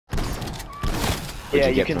Yeah,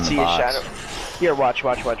 you can see a shadow. Here, watch.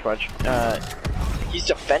 He's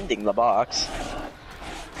defending the box.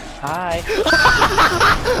 Hi.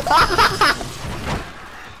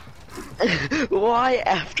 Why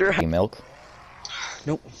after? Milk?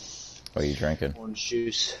 Nope. What are you drinking? Orange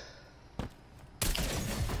juice.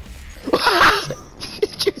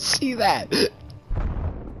 Did you see that?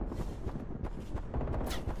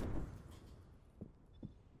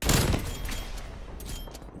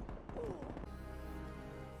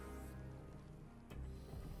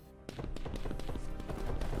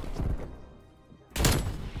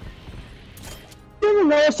 You ever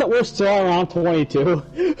notice that we're still around 22?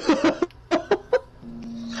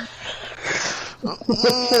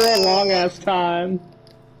 For a long ass time.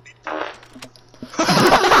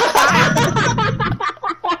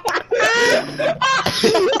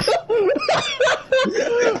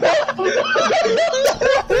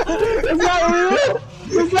 Is that real?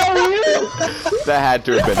 Is that real? That had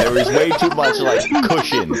to have been. There was way too much, like,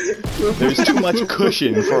 cushion. There's too much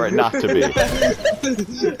cushion for it not to be.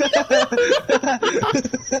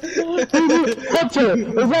 Hunter,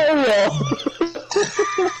 is that real?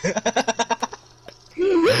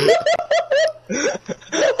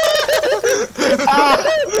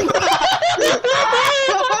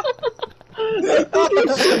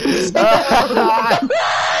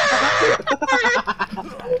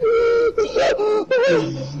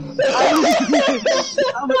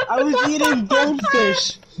 I was eating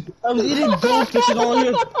goldfish. I was eating goldfish and all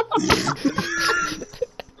here.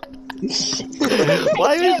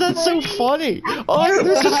 Why is that so funny? All I heard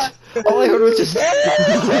was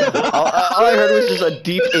just a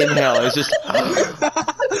deep inhale. It's just.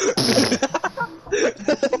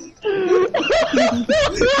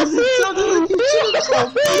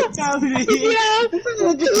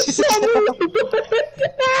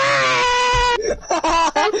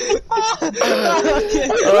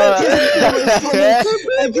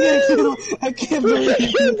 I can't believe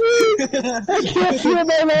it. I can't feel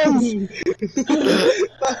my legs.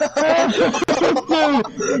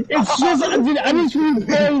 It's just, I'm just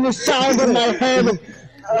replaying the sound in my head.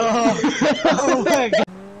 Oh my god.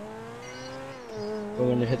 We're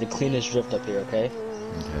gonna hit the cleanest drift up here, okay?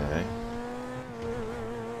 Okay.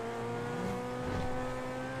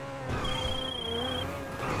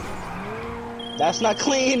 That's not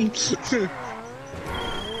clean.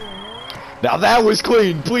 Now that was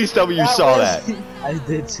clean. Please tell me you saw that. I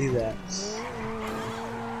did see that.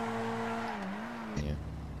 Yeah.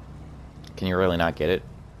 Can you really not get it?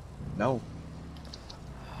 No.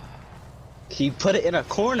 He put it in a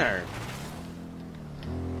corner.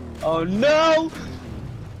 Oh no!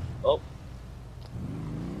 Oh.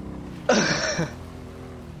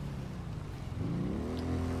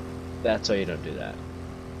 That's why you don't do that.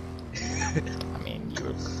 I mean,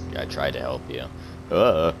 I tried to help you.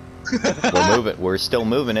 We'll move it. We're still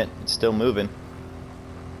moving it. It's still moving.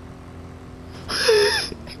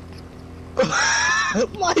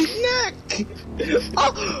 My neck!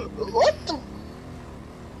 Oh, what the?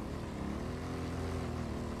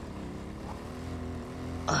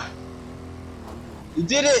 You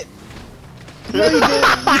did it! No, you didn't!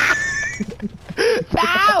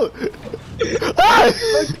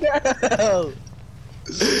 No!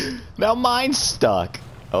 Now mine's stuck.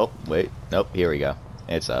 Oh, wait. Nope, here we go.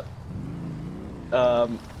 It's up.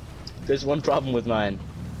 There's one problem with mine.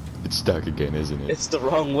 It's stuck again, isn't it? It's the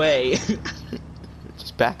wrong way.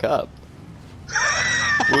 Just back up.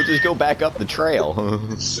 We'll just go back up the trail.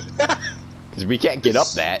 Because we can't get up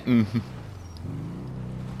that.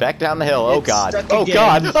 Back down the hill. Oh god. Oh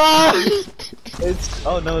god. Ah! It's.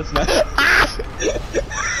 Oh no, it's not.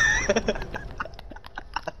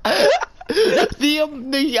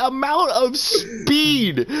 The amount of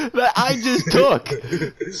speed that I just took.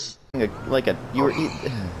 The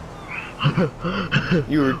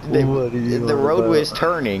road was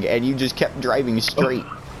turning and you just kept driving straight.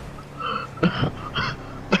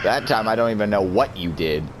 That time I don't even know what you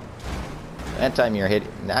did. That time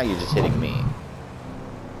now you're just hitting me.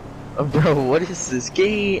 Oh, bro, what is this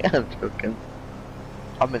game? I'm joking.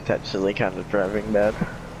 I'm intentionally kind of driving bad.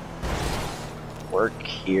 Work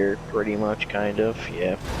here, pretty much, kind of,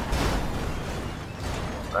 yeah.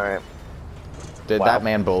 Alright. Did that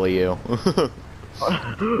man bully you?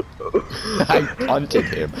 I punted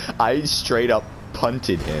him. I straight up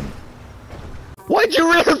punted him. Why'd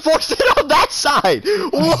you reinforce it on that side?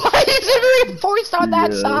 Why is it reinforced on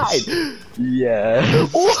that side? Yeah.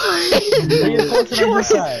 Why? Reinforce it on this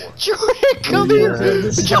side. Jordan, come here.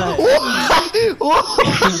 What?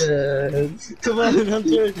 Yes. Come on,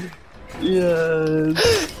 Hunter. Yes.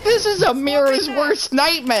 This is a Mira's worst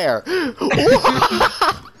nightmare.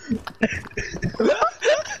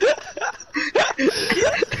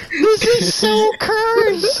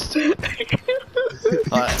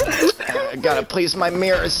 place my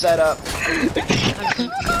mirror set up.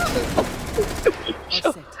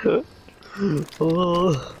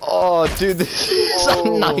 Oh, dude, this is a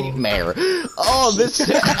nightmare. Oh, this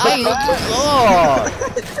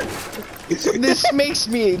makes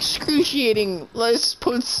me excruciating. Less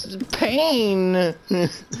pain.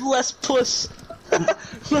 Less puss.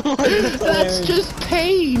 That's just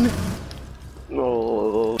pain.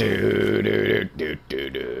 Oh. Dude.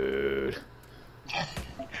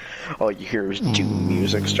 All you hear is Doom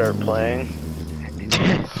music start playing.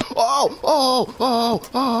 Oh!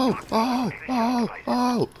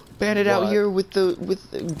 Bandit out here with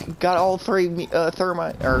got all three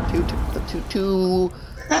thermite or two.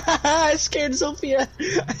 I scared Sophia.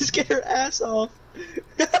 I scared her ass off.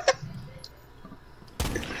 I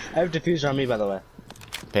have diffuser on me, by the way.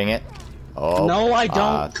 Ping it. Oh. No, I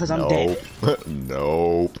don't, cause I'm dead.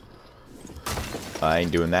 Nope. I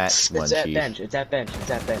ain't doing that. It's at bench. It's at bench.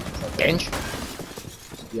 It's at bench. Bench?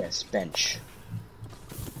 Yes, bench.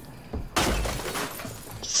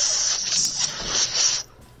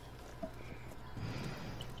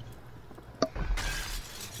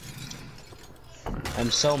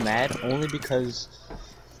 I'm so mad only because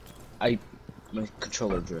my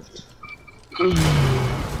controller drift.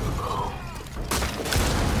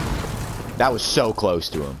 That was so close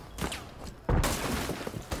to him.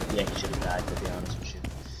 Yeah, he should have died, to be honest with you.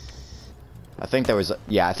 I think there was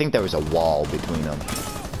a wall between them.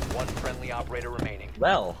 One friendly operator remaining.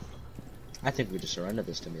 Well, I think we just surrendered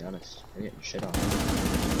this, to be honest. We're getting shit on.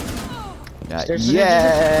 Not Stairs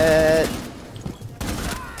yet.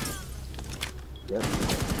 Yep.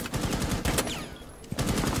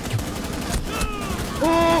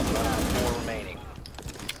 Four remaining.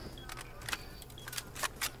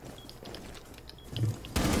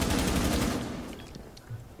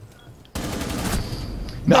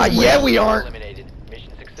 Not yet, we aren't. Eliminated.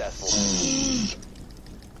 Mission successful.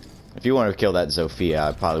 If you wanted to kill that Zofia,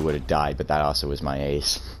 I probably would have died, but that also was my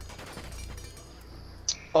ace.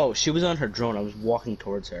 Oh, she was on her drone. I was walking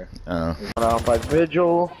towards her. Off by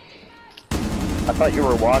Vigil. I thought you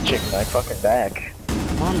were watching my fucking back.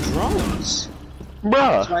 I'm on drones. Bruh!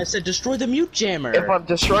 That's why I said destroy the mute jammer. If I'm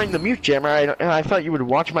destroying the mute jammer, I thought you would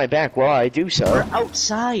watch my back while I do so. We're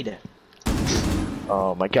outside.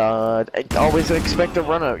 Oh my god. I always expect a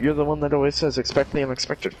run out. You're the one that always says expect the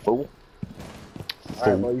unexpected, fool.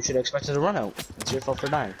 Alright, well, you should have expected a run out. It's your fault for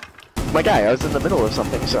dying. My guy, I was in the middle of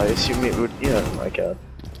something, so I assumed it would, yeah, like,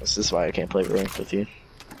 this is why I can't play ranked with you.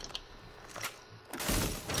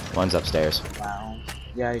 One's upstairs. Wow.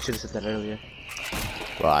 Yeah, you should have said that earlier.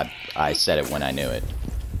 Well, I said it when I knew it.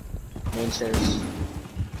 Main stairs.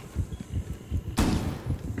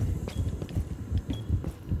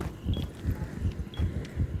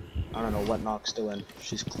 I don't know what Nock's doing.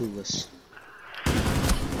 She's clueless.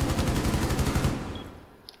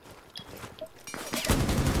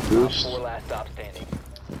 Four last stop standing.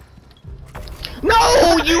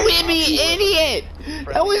 No, you hit me, idiot!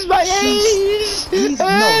 That was my ace! No,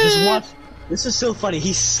 just watch. This is so funny.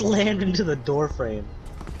 He slammed into the door frame.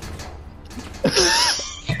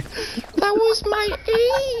 That was my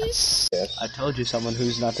ace! I told you someone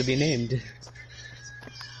who's not to be named.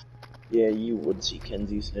 Yeah, you would see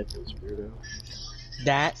Kenzie's nipples, weirdo.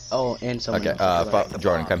 That. Oh, and someone. Okay, else.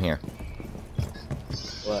 Jordan, come here.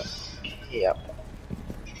 What? Yep.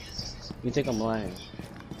 You think I'm lying?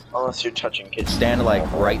 Unless you're touching kids. Stand like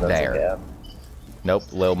right That's there. okay.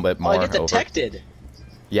 Nope, a little bit more Oh, I get over. detected.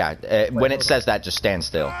 Yeah, when it says that, just stand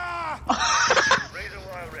still.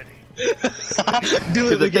 Do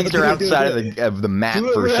Because the things are outside of the map Do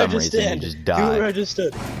it for where I some just reason, stood. you just Do it where die. I just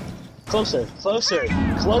stood. Closer, closer,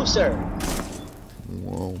 closer.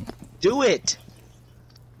 Whoa. Do it.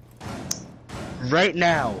 Right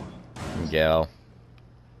now, Miguel.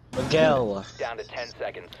 Miguel. Down to 10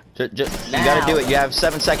 seconds. You Now. gotta do it, you have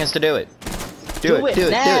 7 seconds to do it. Do it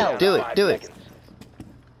now. Do it, 5 do it. seconds.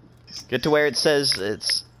 Get to where it says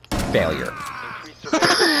it's failure. Increase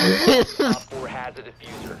surveillance. Top 4 has a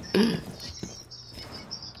diffuser.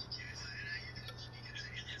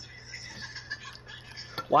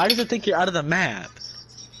 Why does it think you're out of the map?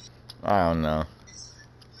 I don't know.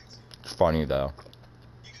 It's funny though.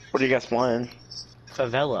 What are you guys playing?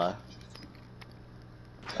 Favela.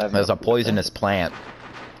 There's a poisonous plant.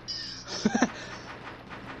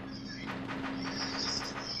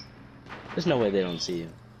 There's no way they don't see you.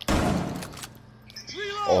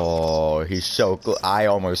 Oh, he's so cool. I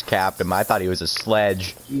almost capped him. I thought he was a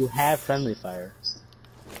sledge. You have friendly fire.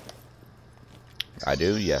 I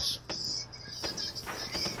do, yes.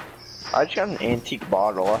 I just got an antique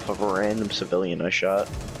bottle off of a random civilian I shot.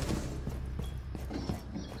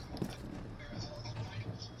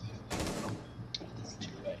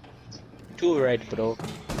 Too right, bro.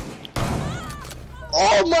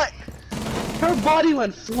 Oh my! Her body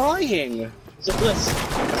went flying! It's a blitz.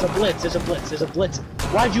 It's a blitz. It's a blitz. It's a blitz.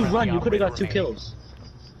 Why'd you run? You could have got 2 kills.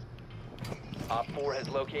 Op 4 has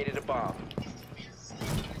located a bomb.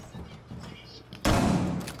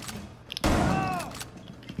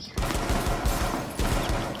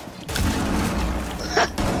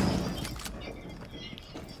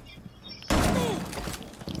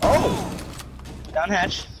 Oh! Down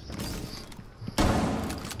hatch.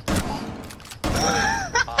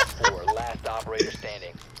 Op 4, last operator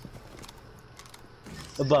standing.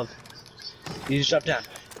 Above. He just dropped down.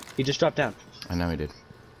 He just dropped down. I know he did.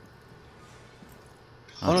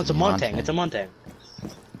 Oh, no, it's a Montang. It's a Montang.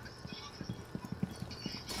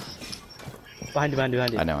 Behind you, behind you,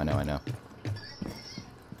 behind you. I know.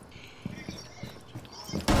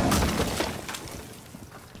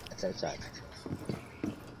 It's outside.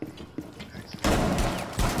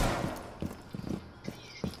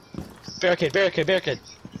 Barricade, barricade, barricade.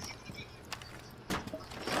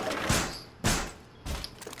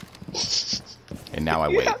 And now I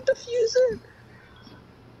wait. Diffuser.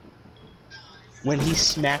 When he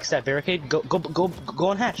smacks that barricade, go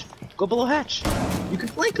on hatch. Go below hatch. You can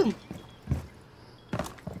flank him.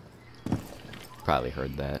 Probably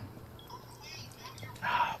heard that.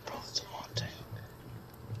 Ah, bro, it's a Montang.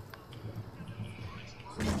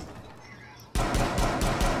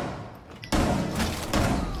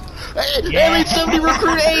 Hey, Elite 70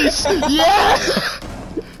 recruit ace! Yeah!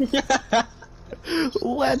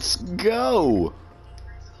 Let's go!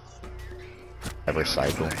 Ever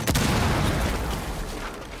cycle.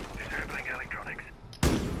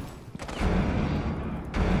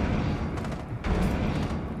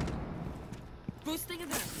 Boosting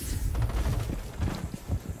event.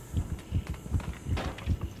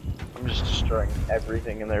 I'm just destroying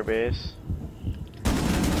everything in their base.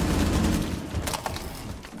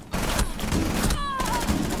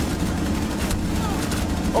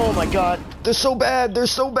 Oh my god! They're so bad! They're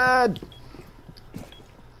so bad!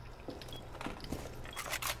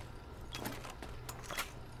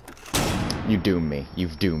 You doomed me.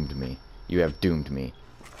 You've doomed me. You have doomed me.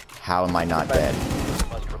 How am I not dead?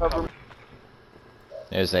 Must recover.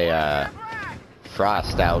 There's a,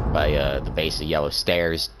 Frost out by, the base of Yellow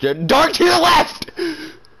Stairs. Dark to the left!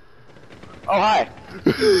 Oh hi!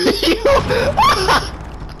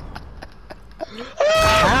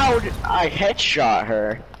 How did I headshot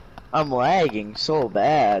her? I'm lagging so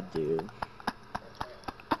bad, dude.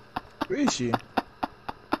 Where is she?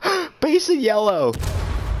 Base of Yellow!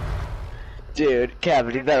 Dude,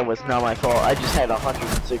 Cavity, that was not my fault. I just had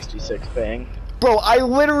 166 ping. Bro, I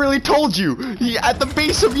literally told you! At the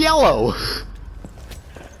base of Yellow!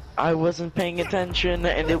 I wasn't paying attention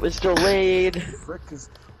and it was delayed. Frick is...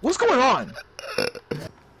 What's going on?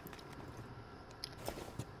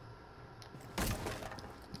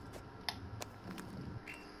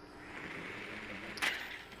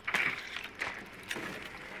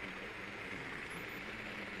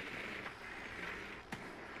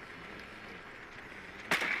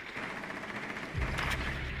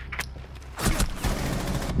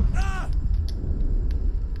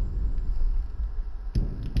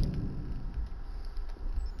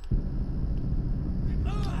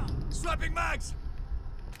 Swapping mags.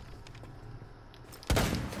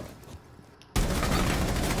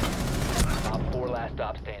 Op 4, last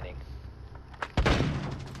stop standing.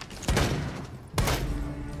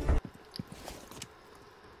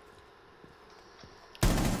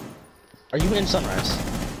 Are you in Sunrise?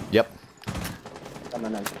 Yep.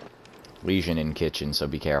 No. Legion in kitchen, so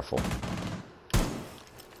be careful.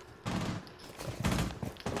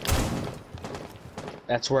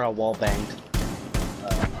 That's where I wall banged.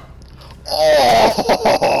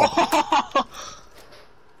 Oh!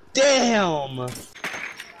 Damn!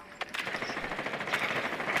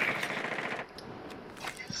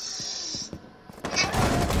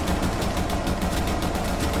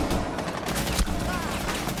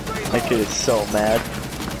 That kid is so mad.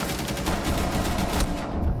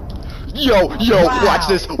 Yo, Wow. watch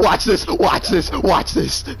this, watch this, watch this, watch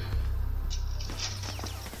this!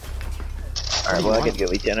 Alright, well I gotta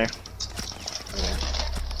go eat dinner.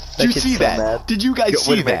 Did you kid's see so that? mad. Did you guys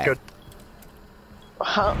see that?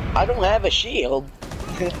 Huh? I don't have a shield.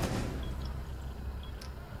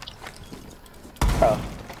 Oh.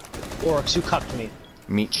 Oryx, you cucked me.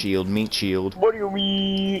 Meat shield, meat shield. What do you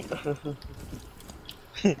mean?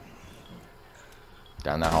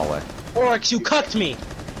 Down that hallway. Oryx, you cucked me!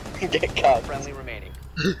 Get cucked. Friendly remaining.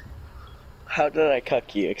 How did I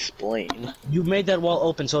cuck you? Explain. You made that wall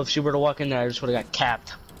open, so if she were to walk in there, I just would've got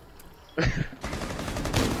capped.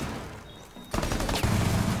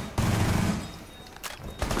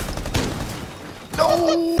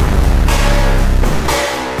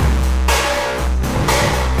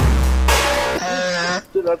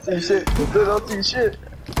 not see shit. They're not see shit.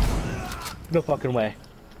 No fucking way.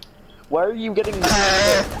 Why are you getting?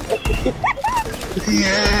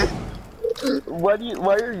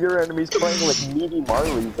 Why are your enemies playing like Meaty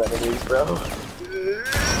Marley's enemies, bro?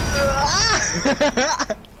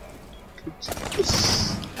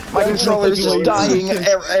 My controller's just dying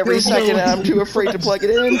every second, and I'm too afraid to plug it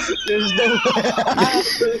in. There's no way.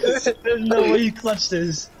 There's no way you clutched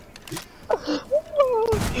this.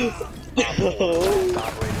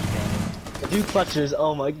 If you clutch this,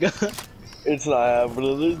 oh my god. It's not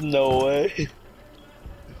happening. There's no way.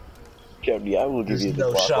 Cody, I will give There's you the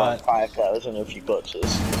no block shot. on 5,000 if you clutch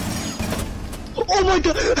this. Oh my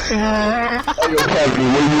god! Yo, Cody,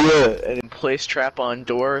 where you at? And place trap on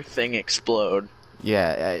door, thing explode.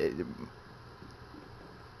 Yeah.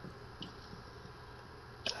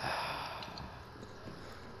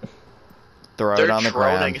 Throw it on the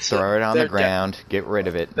ground. Throw it on the ground. Get rid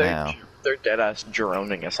of it now. They're dead ass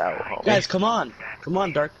droning us out, homie. Guys, come on. Come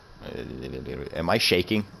on, Dark. Am I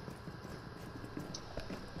shaking?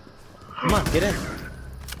 Come on, get in.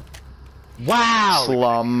 Wow!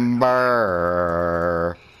 Slumber.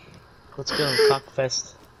 Let's go,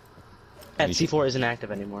 Cockfest. And C4 isn't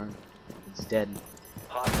active anymore. It's dead.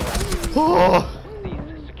 Oh,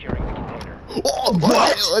 Securing the container. oh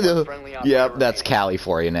what? Friendly Yep, operator that's Cali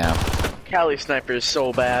for you now. Cali sniper is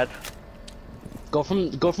so bad. Go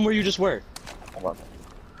from where you just were. Hold on.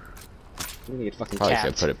 You're gonna get fucking Probably should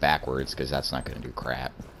capped. put it backwards because that's not gonna do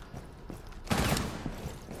crap.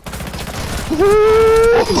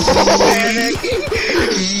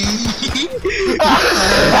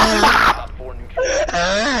 Top 4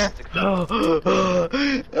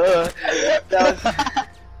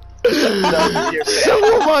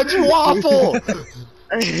 So much waffle.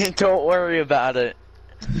 Don't worry about it.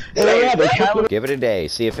 Give it a day.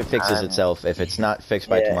 See if it fixes itself. If it's not fixed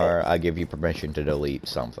by tomorrow, I'll give you permission to delete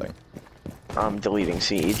something. I'm deleting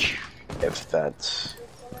Siege. If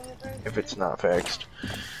it's not fixed.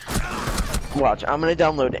 Watch, I'm gonna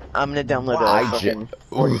download a fucking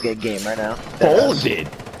 40 gig game right now. Folded.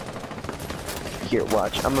 Here,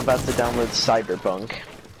 watch. I'm about to download Cyberpunk,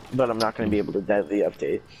 but I'm not gonna be able to download the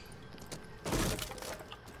update.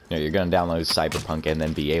 No, you're gonna download Cyberpunk and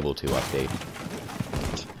then be able to update.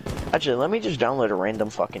 Actually, let me just download a random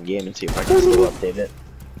fucking game and see if I can still update it.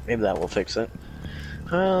 Maybe that will fix it.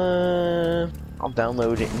 I'll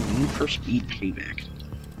download Need for Speed Payback.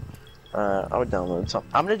 I would download some.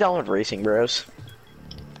 I'm gonna download Racing Bros.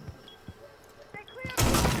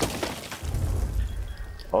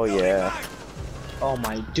 Oh yeah. Oh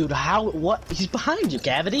my dude, what? He's behind you,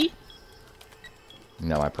 Cavity.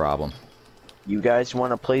 No, my problem. You guys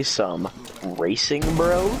want to play some Racing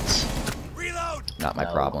Bros? Reload! Not my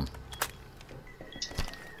problem.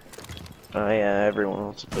 Oh yeah, everyone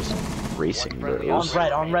wants to play some Racing Bros.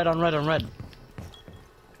 On red.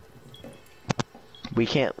 We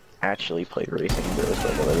can't actually play Racing Bros,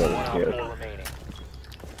 by the way, that was good. remaining.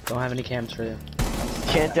 Don't have any cams for you.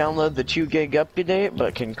 Can't download the 2 gig update,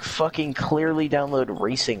 but can fucking clearly download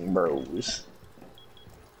Racing Bros.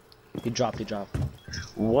 He dropped.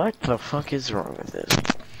 What the fuck is wrong with this?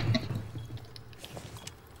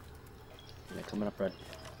 Yeah, coming up red.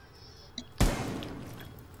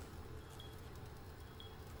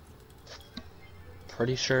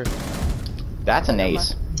 Pretty sure. That's an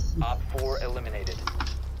ace. Op 4 eliminated.